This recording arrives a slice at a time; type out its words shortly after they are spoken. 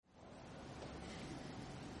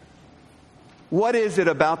What is it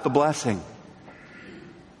about the blessing?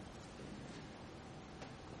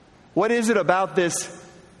 What is it about this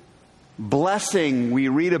blessing we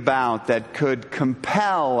read about that could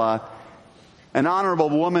compel an honorable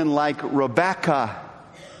woman like Rebekah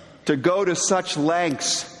to go to such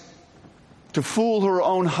lengths to fool her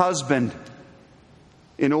own husband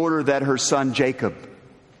in order that her son Jacob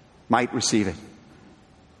might receive it?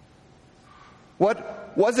 What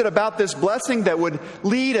was it about this blessing that would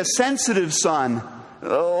lead a sensitive son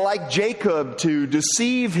like Jacob to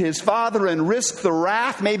deceive his father and risk the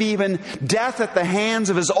wrath, maybe even death at the hands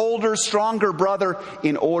of his older, stronger brother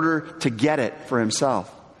in order to get it for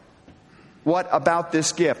himself? What about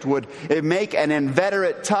this gift would it make an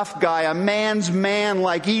inveterate tough guy, a man's man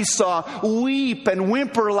like Esau, weep and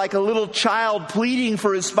whimper like a little child pleading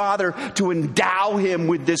for his father to endow him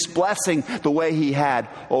with this blessing the way he had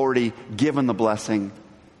already given the blessing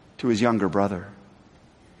to his younger brother?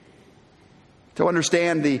 To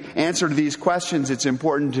understand the answer to these questions, it's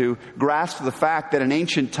important to grasp the fact that in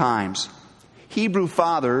ancient times, Hebrew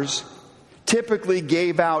fathers typically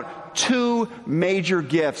gave out two major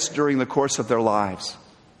gifts during the course of their lives.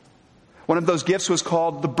 One of those gifts was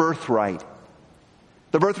called the birthright.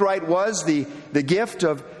 The birthright was the gift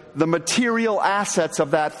of the material assets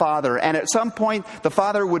of that father. And at some point, the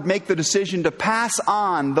father would make the decision to pass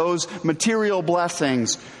on those material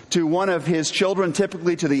blessings to one of his children,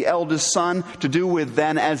 typically to the eldest son, to do with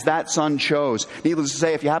then as that son chose. Needless to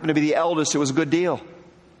say, if you happen to be the eldest, it was a good deal.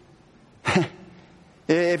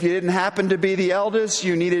 If you didn't happen to be the eldest,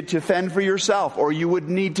 you needed to fend for yourself, or you would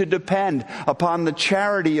need to depend upon the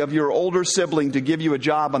charity of your older sibling to give you a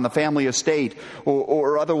job on the family estate,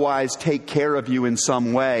 or otherwise take care of you in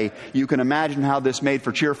some way. You can imagine how this made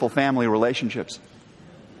for cheerful family relationships.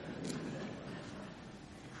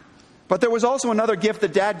 But there was also another gift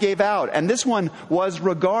that Dad gave out, and this one was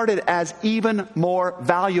regarded as even more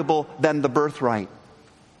valuable than the birthright.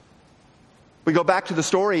 We go back to the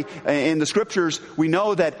story in the scriptures, we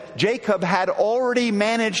know that Jacob had already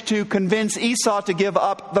managed to convince Esau to give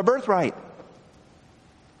up the birthright.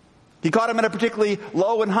 He caught him at a particularly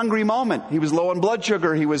low and hungry moment. He was low on blood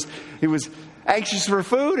sugar. He was anxious for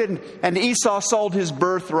food, and Esau sold his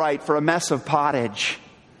birthright for a mess of pottage,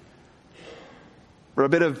 for a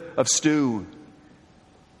bit of stew.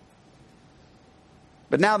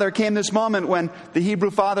 But now there came this moment when the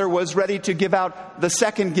Hebrew father was ready to give out the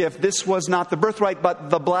second gift. This was not the birthright, but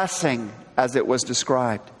the blessing, as it was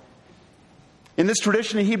described. In this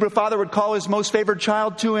tradition, a Hebrew father would call his most favored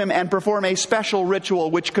child to him and perform a special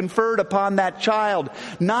ritual which conferred upon that child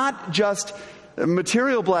not just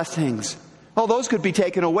material blessings. Oh, those could be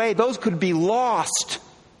taken away. Those could be lost.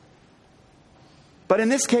 But in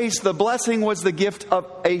this case, the blessing was the gift of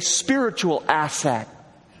a spiritual asset.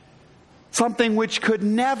 Something which could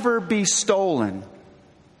never be stolen.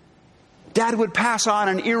 Dad would pass on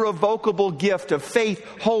an irrevocable gift of faith,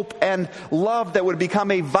 hope, and love that would become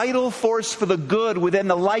a vital force for the good within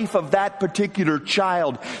the life of that particular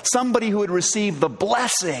child. Somebody who would receive the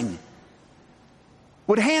blessing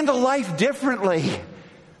would handle life differently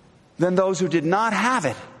than those who did not have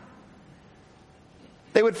it.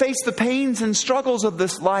 They would face the pains and struggles of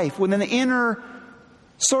this life with an inner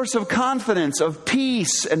source of confidence, of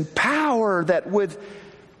peace and power that would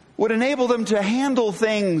enable them to handle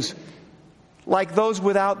things like those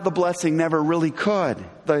without the blessing never really could.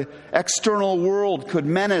 The external world could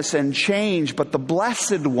menace and change, but the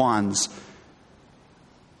blessed ones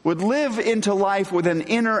would live into life with an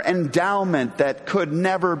inner endowment that could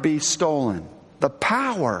never be stolen. The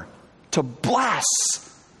power to bless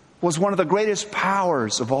was one of the greatest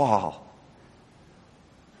powers of all.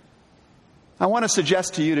 I want to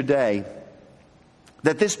suggest to you today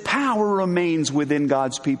that this power remains within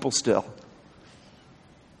God's people still.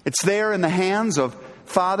 It's there in the hands of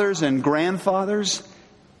fathers and grandfathers.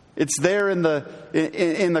 It's there in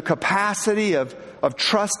the capacity of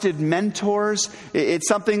trusted mentors. It's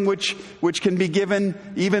something which can be given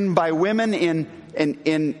even by women in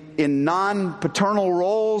non-paternal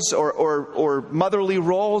roles or motherly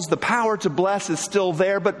roles. The power to bless is still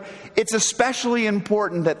there, but it's especially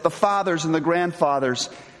important that the fathers and the grandfathers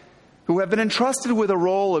who have been entrusted with a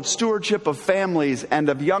role of stewardship of families and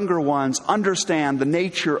of younger ones understand the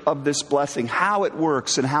nature of this blessing, how it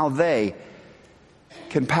works, and how they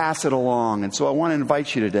can pass it along. And so I want to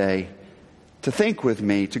invite you today to think with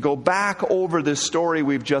me, to go back over this story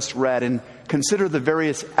we've just read and consider the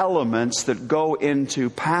various elements that go into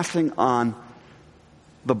passing on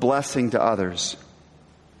the blessing to others.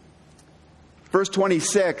 Verse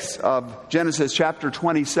 26 of Genesis chapter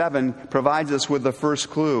 27 provides us with the first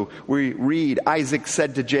clue. We read, Isaac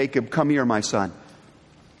said to Jacob, "Come here, my son,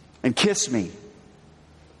 and kiss me,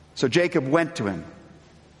 So Jacob went to him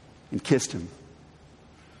and kissed him.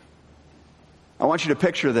 I want you to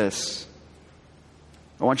picture this.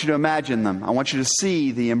 I want you to imagine them. I want you to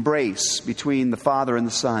see the embrace between the father and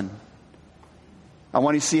the son. I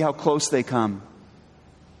want you to see how close they come.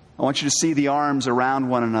 I want you to see the arms around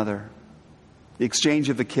one another, the exchange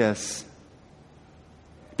of the kiss.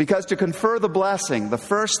 Because to confer the blessing, the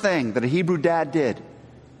first thing that a Hebrew dad did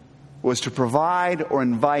was to provide or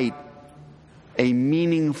invite a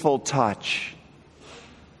meaningful touch.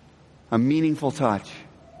 A meaningful touch.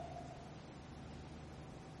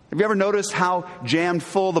 Have you ever noticed how jammed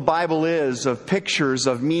full the Bible is of pictures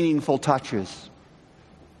of meaningful touches?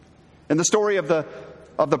 In the story of the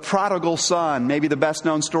prodigal son, maybe the best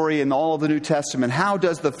known story in all of the New Testament, how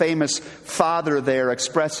does the famous father there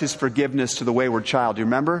express his forgiveness to the wayward child? Do you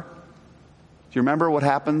remember? Do you remember what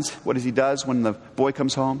happens? What he does when the boy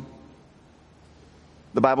comes home?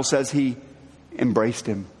 The Bible says he embraced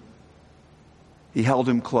him. He held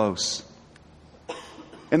him close.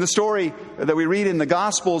 In the story that we read in the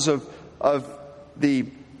Gospels of the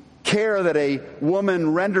care that a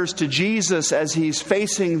woman renders to Jesus as he's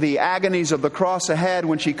facing the agonies of the cross ahead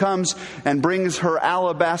when she comes and brings her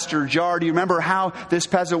alabaster jar. Do you remember how this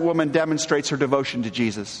peasant woman demonstrates her devotion to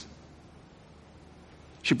Jesus?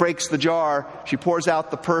 She breaks the jar. She pours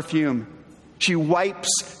out the perfume. She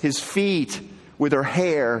wipes his feet with her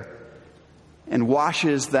hair and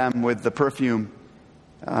washes them with the perfume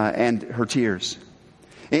and her tears.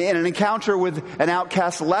 In an encounter with an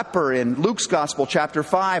outcast leper in Luke's Gospel, chapter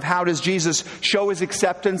 5, how does Jesus show his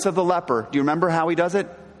acceptance of the leper? Do you remember how he does it?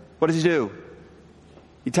 What does he do?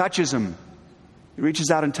 He touches him. He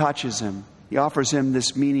reaches out and touches him. He offers him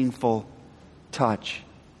this meaningful touch.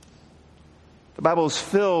 The Bible is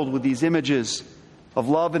filled with these images of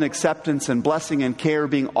love and acceptance and blessing and care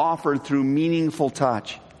being offered through meaningful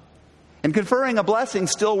touch. And conferring a blessing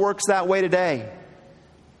still works that way today.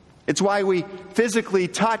 It's why we physically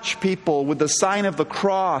touch people with the sign of the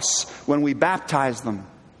cross when we baptize them.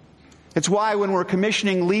 It's why when we're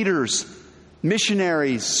commissioning leaders,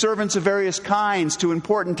 missionaries, servants of various kinds to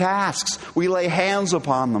important tasks, we lay hands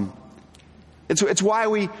upon them. It's why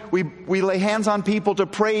we lay hands on people to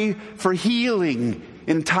pray for healing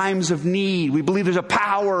in times of need. We believe there's a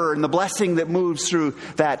power and the blessing that moves through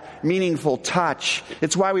that meaningful touch.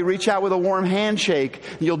 It's why we reach out with a warm handshake.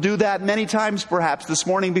 You'll do that many times perhaps this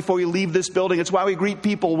morning before you leave this building. It's why we greet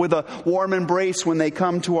people with a warm embrace when they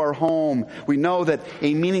come to our home. We know that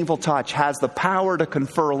a meaningful touch has the power to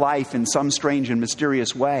confer life in some strange and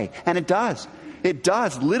mysterious way. And it does. It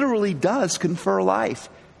does, literally does confer life.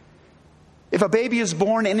 If a baby is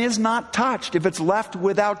born and is not touched, if it's left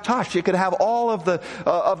without touch, it could have all of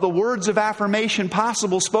the words of affirmation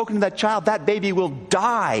possible spoken to that child. That baby will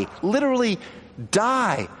die, literally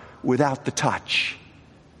die, without the touch.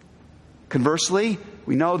 Conversely,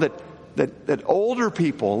 we know that older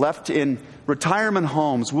people left in retirement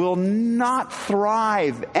homes will not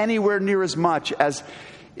thrive anywhere near as much as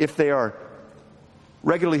if they are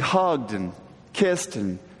regularly hugged and kissed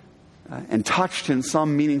and touched in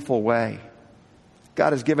some meaningful way.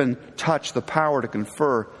 God has given touch the power to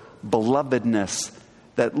confer belovedness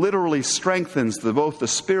that literally strengthens both the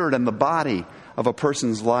spirit and the body of a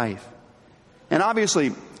person's life. And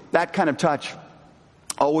obviously, that kind of touch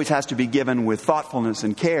always has to be given with thoughtfulness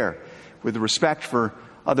and care, with respect for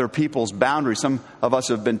other people's boundaries. Some of us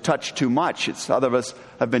have been touched too much. Other of us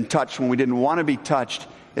have been touched when we didn't want to be touched.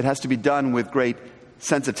 It has to be done with great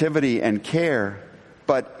sensitivity and care.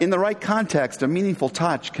 But in the right context, a meaningful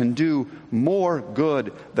touch can do more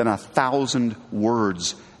good than 1,000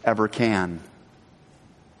 words ever can.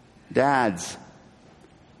 Dads,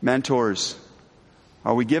 mentors,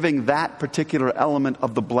 are we giving that particular element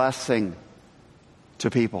of the blessing to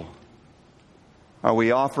people? Are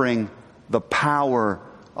we offering the power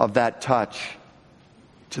of that touch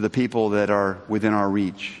to the people that are within our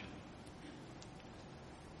reach?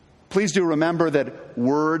 Please do remember that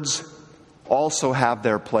words also have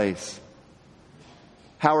their place.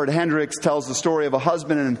 Howard Hendricks tells the story of a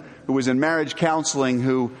husband who was in marriage counseling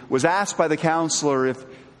who was asked by the counselor if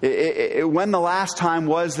when the last time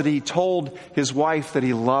was that he told his wife that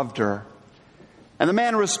he loved her. And the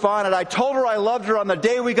man responded, "I told her I loved her on the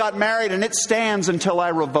day we got married, and it stands until I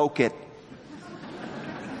revoke it."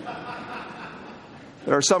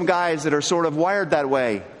 There are some guys that are sort of wired that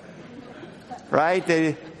way, right?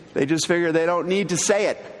 They just figure they don't need to say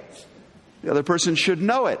it. The other person should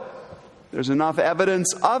know it. There's enough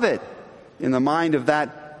evidence of it in the mind of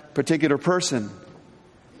that particular person.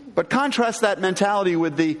 But contrast that mentality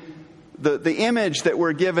with the image that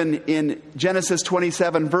we're given in Genesis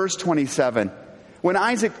 27, verse 27, When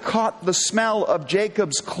Isaac caught the smell of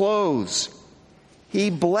Jacob's clothes, he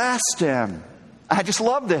blessed him. I just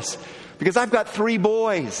love this because I've got 3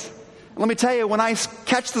 boys. Let me tell you, when I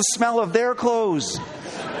catch the smell of their clothes,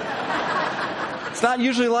 it's not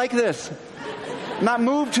usually like this. I'm not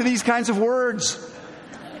moved to these kinds of words.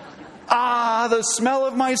 Ah, the smell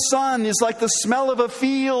of my son is like the smell of a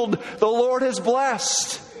field the Lord has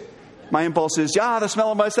blessed. My impulse is, the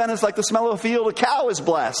smell of my son is like the smell of a field a cow is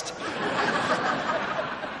blessed.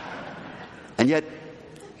 And yet,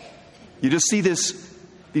 you just see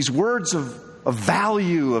these words of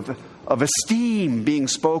value, of esteem being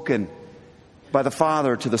spoken by the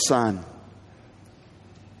father to the son.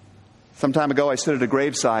 Some time ago, I stood at a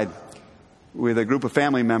graveside with a group of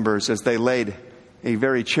family members as they laid a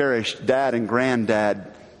very cherished dad and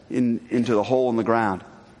granddad into the hole in the ground.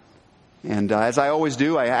 And as I always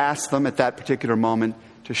do, I asked them at that particular moment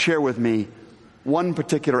to share with me one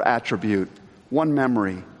particular attribute, one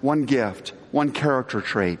memory, one gift, one character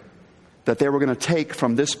trait that they were going to take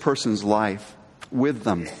from this person's life with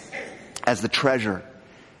them as the treasure,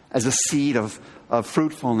 as a seed of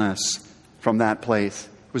fruitfulness from that place.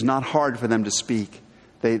 It was not hard for them to speak.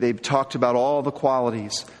 They talked about all the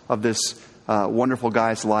qualities of this wonderful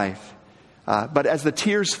guy's life. But as the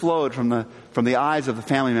tears flowed from the eyes of the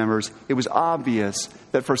family members, it was obvious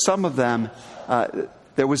that for some of them,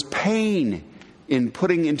 there was pain in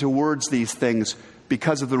putting into words these things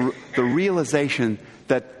because of the realization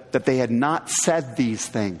that they had not said these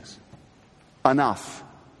things enough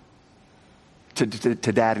to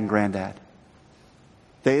dad and granddad.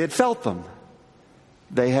 They had felt them.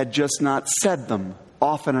 They had just not said them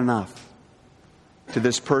often enough to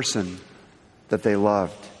this person that they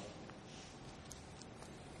loved.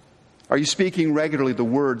 Are you speaking regularly the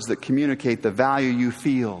words that communicate the value you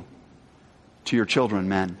feel to your children,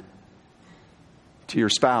 men? To your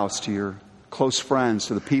spouse, to your close friends,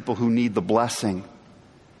 to the people who need the blessing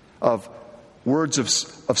of words of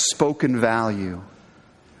spoken value?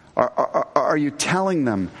 Are you telling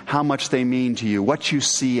them how much they mean to you, what you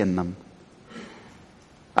see in them?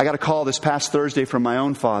 I got a call this past Thursday from my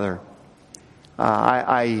own father.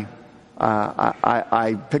 I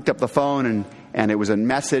picked up the phone and it was a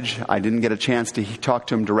message. I didn't get a chance to talk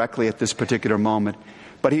to him directly at this particular moment.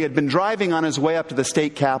 But he had been driving on his way up to the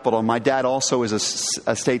state capitol. My dad also is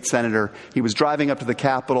a state senator. He was driving up to the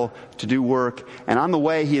capitol to do work. And on the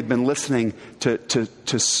way, he had been listening to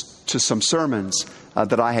some sermons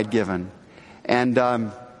that I had given. And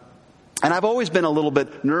I've always been a little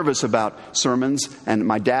bit nervous about sermons and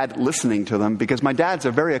my dad listening to them because my dad's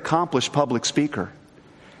a very accomplished public speaker.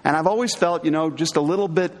 And I've always felt, just a little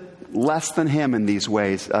bit less than him in these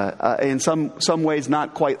ways. In some ways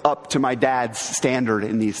not quite up to my dad's standard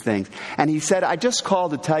in these things. And he said, I just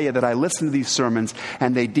called to tell you that I listened to these sermons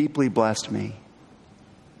and they deeply blessed me.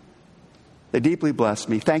 They deeply blessed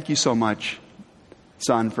me. Thank you so much,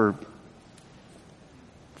 son, for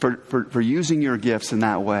using your gifts in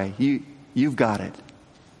that way. You've got it.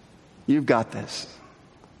 You've got this.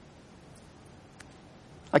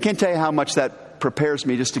 I can't tell you how much that prepares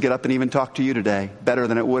me just to get up and even talk to you today. Better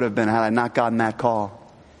than it would have been had I not gotten that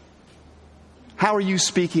call. How are you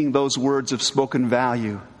speaking those words of spoken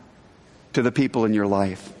value to the people in your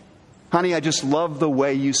life? Honey, I just love the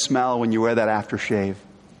way you smell when you wear that aftershave.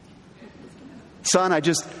 Son,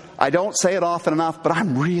 I don't say it often enough, but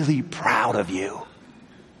I'm really proud of you.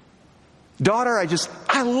 Daughter,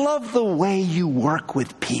 I love the way you work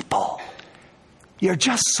with people. You're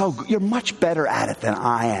just so good. You're much better at it than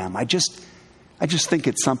I am. I just think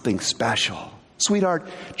it's something special. Sweetheart,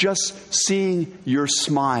 just seeing your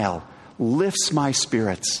smile lifts my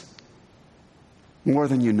spirits more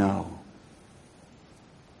than you know.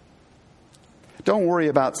 Don't worry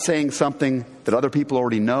about saying something that other people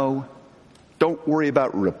already know. Don't worry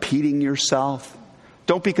about repeating yourself.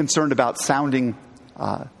 Don't be concerned about sounding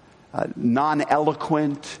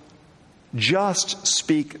non-eloquent. Just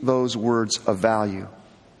speak those words of value.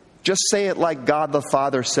 Just say it like God the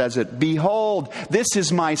Father says it. Behold, this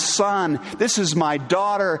is my son. This is my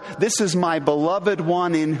daughter. This is my beloved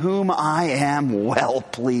one in whom I am well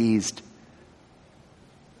pleased.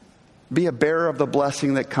 Be a bearer of the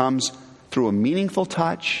blessing that comes through a meaningful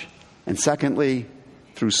touch, and secondly,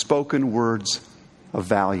 through spoken words of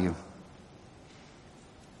value.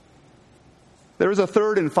 There is a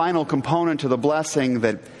third and final component to the blessing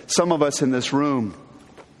that some of us in this room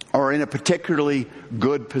are in a particularly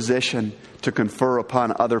good position to confer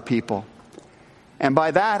upon other people. And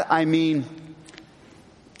by that, I mean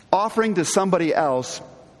offering to somebody else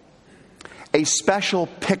a special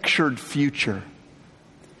pictured future.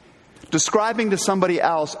 Describing to somebody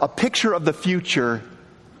else a picture of the future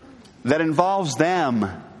that involves them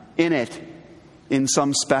in it in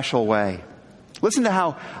some special way. Listen to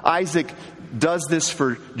how Isaac does this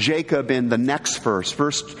for Jacob in the next verse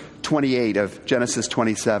 28 of Genesis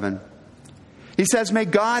 27. He says, "May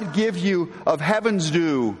God give you of heaven's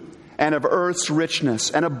dew and of earth's richness,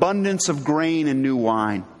 an abundance of grain and new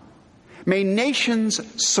wine. May nations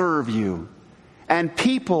serve you, and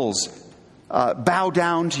peoples bow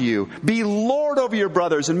down to you. Be Lord over your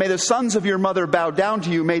brothers, and may the sons of your mother bow down to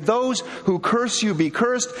you. May those who curse you be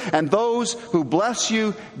cursed, and those who bless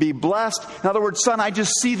you be blessed." In other words, son, I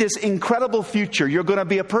just see this incredible future. You're going to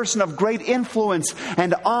be a person of great influence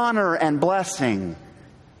and honor and blessing.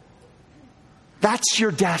 That's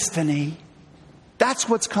your destiny. That's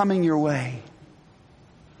what's coming your way.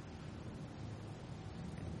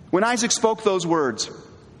 When Isaac spoke those words,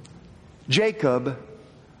 Jacob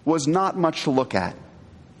was not much to look at.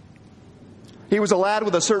 He was a lad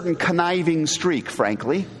with a certain conniving streak,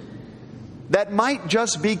 frankly, that might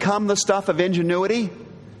just become the stuff of ingenuity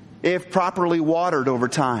if properly watered over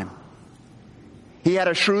time. He had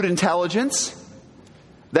a shrewd intelligence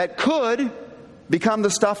that could become the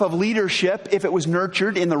stuff of leadership if it was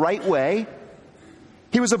nurtured in the right way.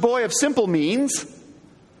 He was a boy of simple means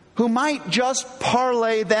who might just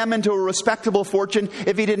parlay them into a respectable fortune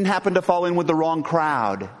if he didn't happen to fall in with the wrong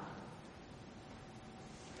crowd.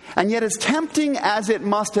 And yet, as tempting as it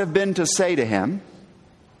must have been to say to him,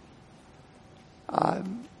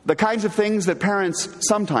 the kinds of things that parents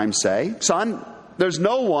sometimes say, "Son, there's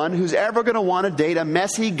no one who's ever going to want to date a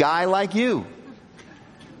messy guy like you.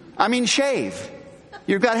 I mean, shave.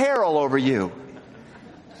 You've got hair all over you."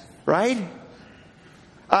 Right?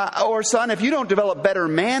 Or, "Son, if you don't develop better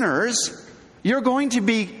manners, you're going to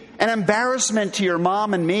be an embarrassment to your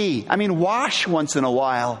mom and me. I mean, wash once in a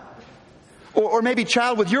while." Or maybe,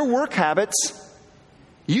 "Child, with your work habits,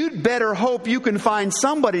 you'd better hope you can find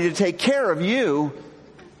somebody to take care of you."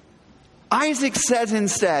 Isaac says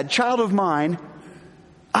instead, "Child of mine,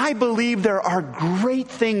 I believe there are great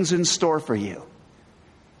things in store for you.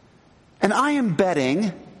 And I am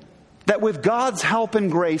betting that with God's help and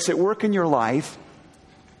grace at work in your life,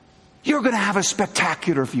 you're going to have a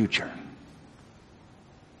spectacular future.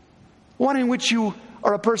 One in which you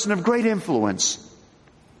are a person of great influence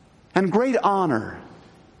and great honor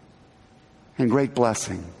and great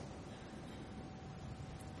blessing.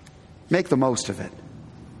 Make the most of it.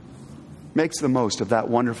 Make the most of that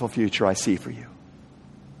wonderful future I see for you."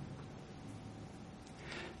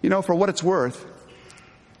 You know, for what it's worth,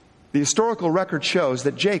 the historical record shows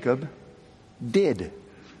that Jacob did.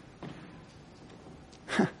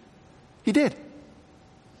 He did.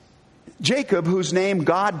 Jacob, whose name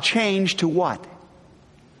God changed to what?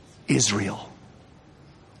 Israel.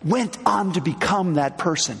 Went on to become that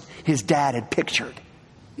person his dad had pictured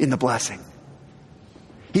in the blessing.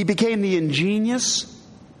 He became the ingenious,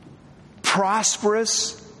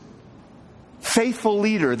 prosperous, faithful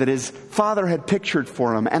leader that his father had pictured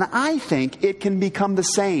for him. And I think it can become the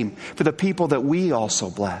same for the people that we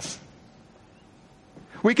also bless.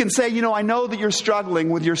 We can say, "You know, I know that you're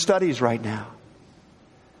struggling with your studies right now.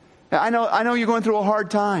 I know you're going through a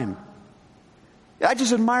hard time. I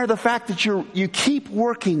just admire the fact that you keep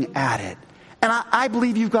working at it. And I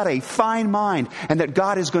believe you've got a fine mind and that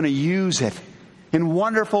God is going to use it in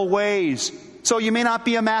wonderful ways. So you may not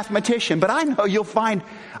be a mathematician, but I know you'll find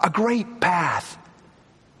a great path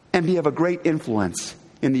and be of a great influence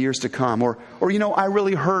in the years to come." Or you know, "I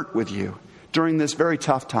really hurt with you during this very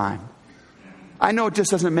tough time. I know it just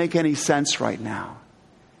doesn't make any sense right now.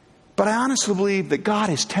 But I honestly believe that God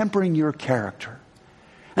is tempering your character.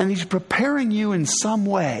 And He's preparing you in some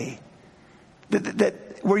way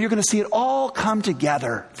that where you're going to see it all come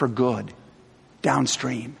together for good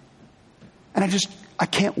downstream." And I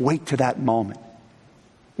can't wait to that moment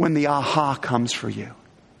when the aha comes for you.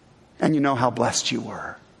 And you know how blessed you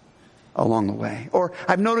were along the way. Or,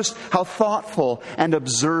 "I've noticed how thoughtful and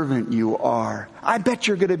observant you are. I bet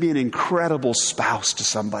you're going to be an incredible spouse to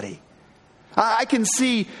somebody. I can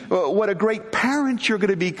see what a great parent you're going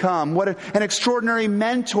to become, what an extraordinary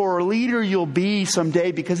mentor or leader you'll be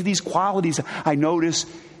someday because of these qualities I notice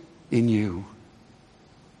in you."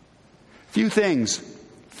 Few things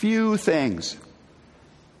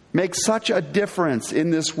make such a difference in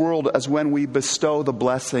this world as when we bestow the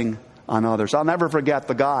blessing on others. I'll never forget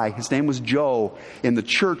the guy. His name was Joe, in the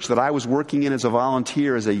church that I was working in as a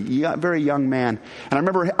volunteer as a very young man. And I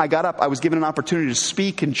remember I got up, I was given an opportunity to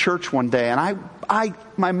speak in church one day, and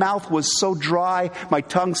my mouth was so dry, my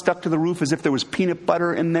tongue stuck to the roof as if there was peanut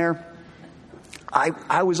butter in there.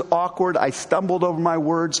 I was awkward. I stumbled over my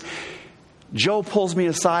words. Joe pulls me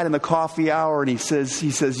aside in the coffee hour and he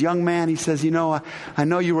says, young man, he says, I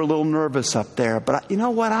know you were a little nervous up there, but you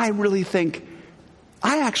know what? I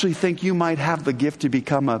actually think you might have the gift to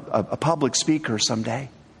become a public speaker someday.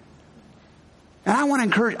 And I want to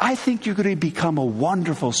encourage, I think you're going to become a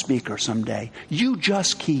wonderful speaker someday. You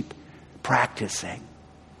just keep practicing.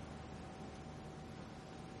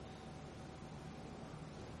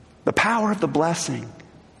 The power of the blessing.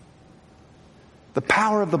 The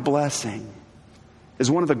power of the blessing is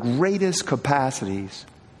one of the greatest capacities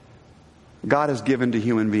God has given to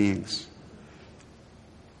human beings.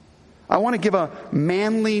 I want to give a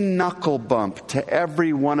manly knuckle bump to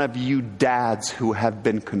every one of you dads who have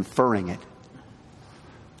been conferring it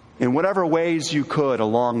in whatever ways you could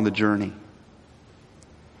along the journey.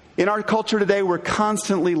 In our culture today, we're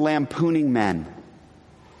constantly lampooning men.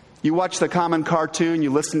 You watch the common cartoon,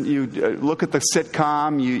 you look at the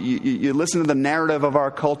sitcom, you listen to the narrative of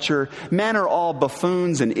our culture. Men are all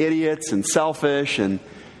buffoons and idiots and selfish and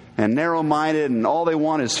narrow-minded, and all they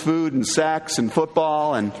want is food and sex and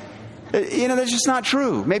football. And that's just not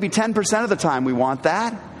true. Maybe 10% of the time we want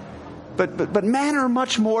that. But men are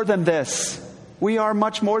much more than this. We are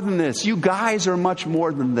much more than this. You guys are much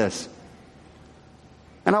more than this.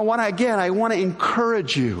 And I want to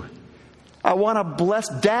encourage you. I want to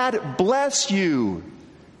bless you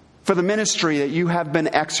for the ministry that you have been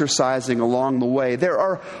exercising along the way. There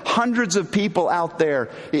are hundreds of people out there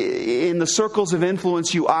in the circles of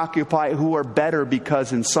influence you occupy who are better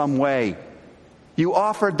because in some way you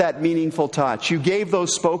offered that meaningful touch. You gave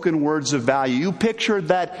those spoken words of value. You pictured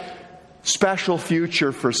that special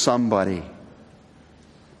future for somebody.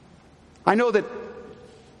 I know that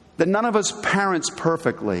none of us parents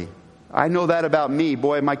perfectly. I know that about me.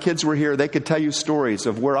 Boy, my kids were here. They could tell you stories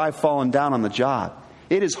of where I've fallen down on the job.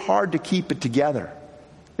 It is hard to keep it together.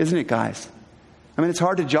 Isn't it, guys? I mean, it's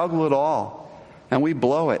hard to juggle it all. And we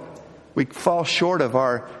blow it. We fall short of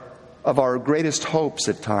our greatest hopes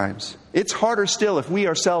at times. It's harder still if we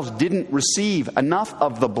ourselves didn't receive enough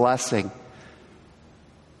of the blessing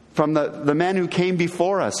from the men who came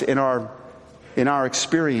before us in our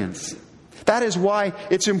experience. That is why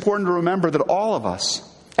it's important to remember that all of us,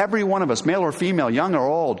 every one of us, male or female, young or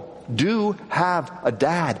old, do have a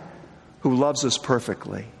dad who loves us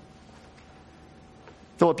perfectly.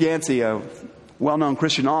 Philip Yancey, a well-known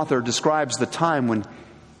Christian author, describes the time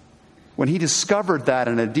when he discovered that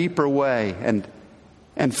in a deeper way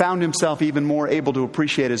and found himself even more able to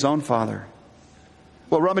appreciate his own father.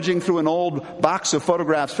 Well, rummaging through an old box of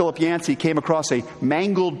photographs, Philip Yancey came across a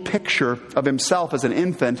mangled picture of himself as an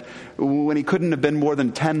infant when he couldn't have been more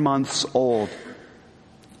than 10 months old.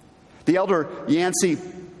 The elder Yancey,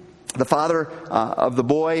 the father of the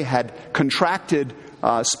boy, had contracted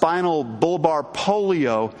spinal bulbar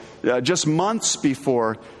polio just months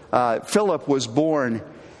before Philip was born.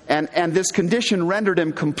 And this condition rendered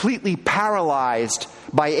him completely paralyzed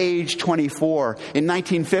by age 24. In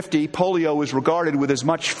 1950, polio was regarded with as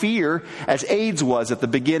much fear as AIDS was at the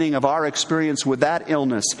beginning of our experience with that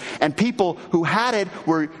illness. And people who had it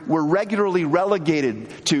were regularly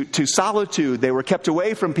relegated to solitude. They were kept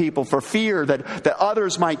away from people for fear that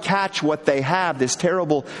others might catch what they have, this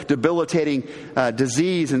terrible, debilitating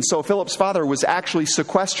disease. And so Philip's father was actually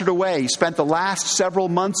sequestered away. He spent the last several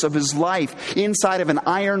months of his life inside of an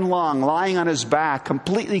iron lung, lying on his back,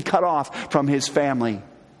 completely cut off from his family.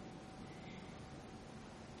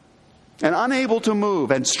 And unable to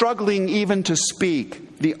move and struggling even to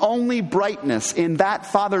speak, the only brightness in that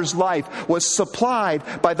father's life was supplied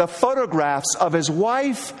by the photographs of his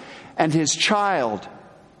wife and his child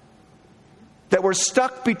that were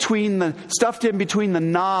stuffed in between the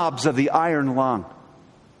knobs of the iron lung.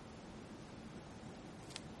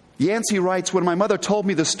 Yancey writes, when my mother told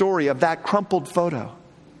me the story of that crumpled photo,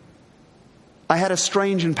 I had a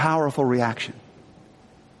strange and powerful reaction.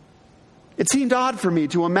 It seemed odd for me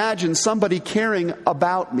to imagine somebody caring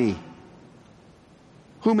about me,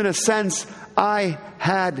 whom in a sense I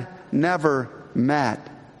had never met.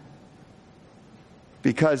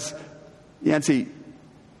 Because Yancey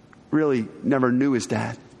really never knew his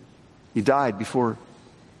dad. He died before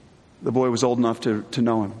the boy was old enough to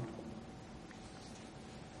know him.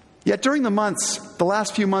 Yet during the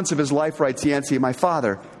last few months of his life, writes Yancey, my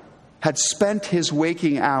father had spent his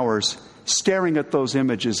waking hours staring at those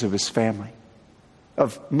images of his family,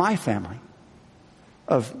 of my family,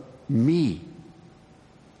 of me.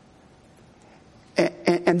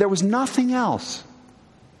 And there was nothing else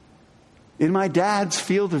in my dad's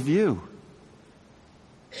field of view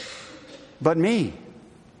but me.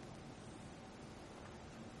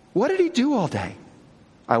 What did he do all day?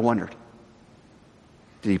 I wondered.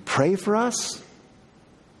 Did he pray for us?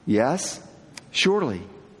 Yes. Surely.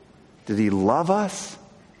 Did he love us?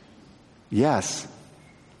 Yes.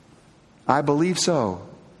 I believe so.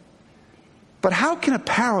 But how can a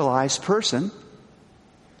paralyzed person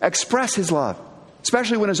express his love,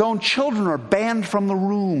 especially when his own children are banned from the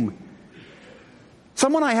room?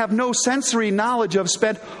 Someone I have no sensory knowledge of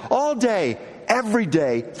spent all day, every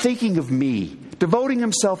day, thinking of me, devoting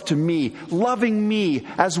himself to me, loving me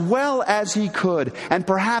as well as he could. And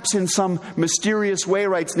perhaps in some mysterious way,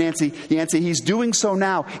 writes Yancey, he's doing so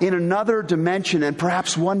now in another dimension. And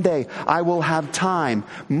perhaps one day I will have time,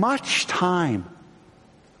 much time,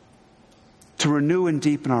 to renew and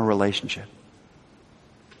deepen our relationship.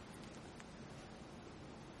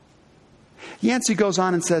 Yancey goes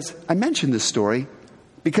on and says, I mentioned this story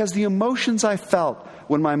because the emotions I felt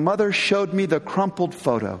when my mother showed me the crumpled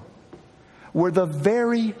photo were the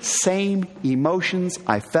very same emotions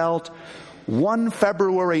I felt one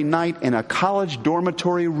February night in a college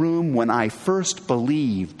dormitory room when I first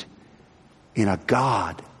believed in a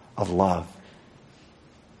God of love.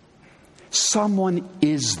 Someone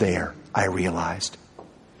is there, I realized.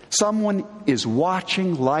 Someone is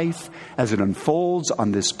watching life as it unfolds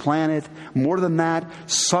on this planet. More than that,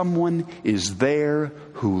 someone is there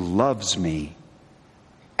who loves me.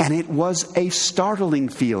 And it was a startling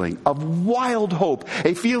feeling of wild hope,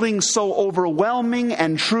 a feeling so overwhelming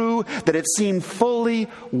and true that it seemed fully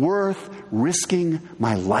worth risking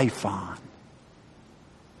my life on.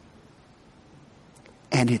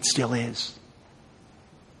 And it still is.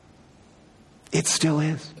 It still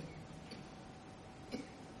is.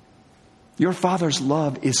 Your Father's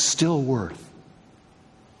love is still worth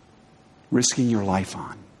risking your life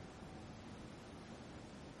on.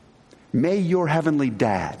 May your heavenly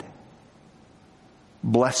Dad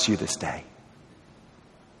bless you this day.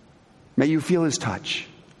 May you feel his touch.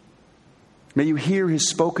 May you hear his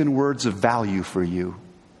spoken words of value for you.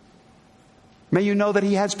 May you know that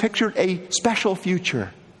he has pictured a special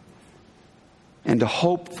future and a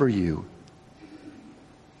hope for you.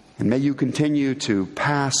 And may you continue to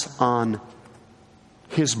pass on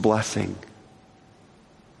his blessing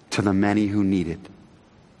to the many who need it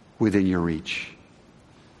within your reach.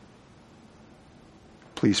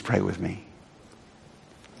 Please pray with me.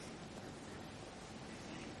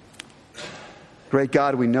 Great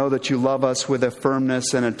God, we know that you love us with a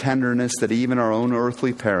firmness and a tenderness that even our own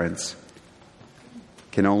earthly parents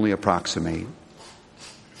can only approximate.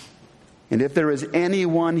 And if there is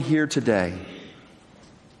anyone here today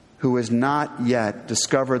who has not yet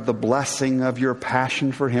discovered the blessing of your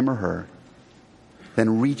passion for him or her,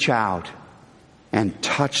 then reach out and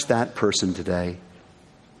touch that person today.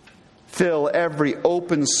 Fill every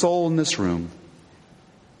open soul in this room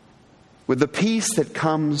with the peace that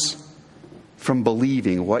comes from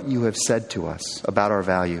believing what you have said to us about our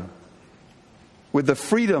value, with the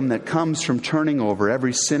freedom that comes from turning over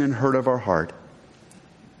every sin and hurt of our heart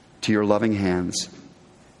to your loving hands.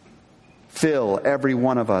 Fill every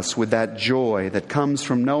one of us with that joy that comes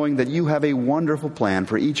from knowing that you have a wonderful plan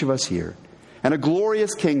for each of us here and a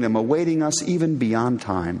glorious kingdom awaiting us even beyond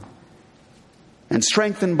time. And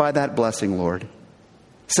strengthened by that blessing, Lord,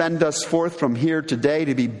 send us forth from here today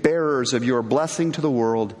to be bearers of your blessing to the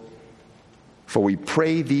world. For we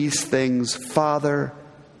pray these things, Father,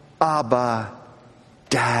 Abba,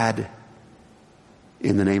 Dad,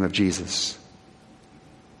 in the name of Jesus.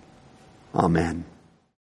 Amen.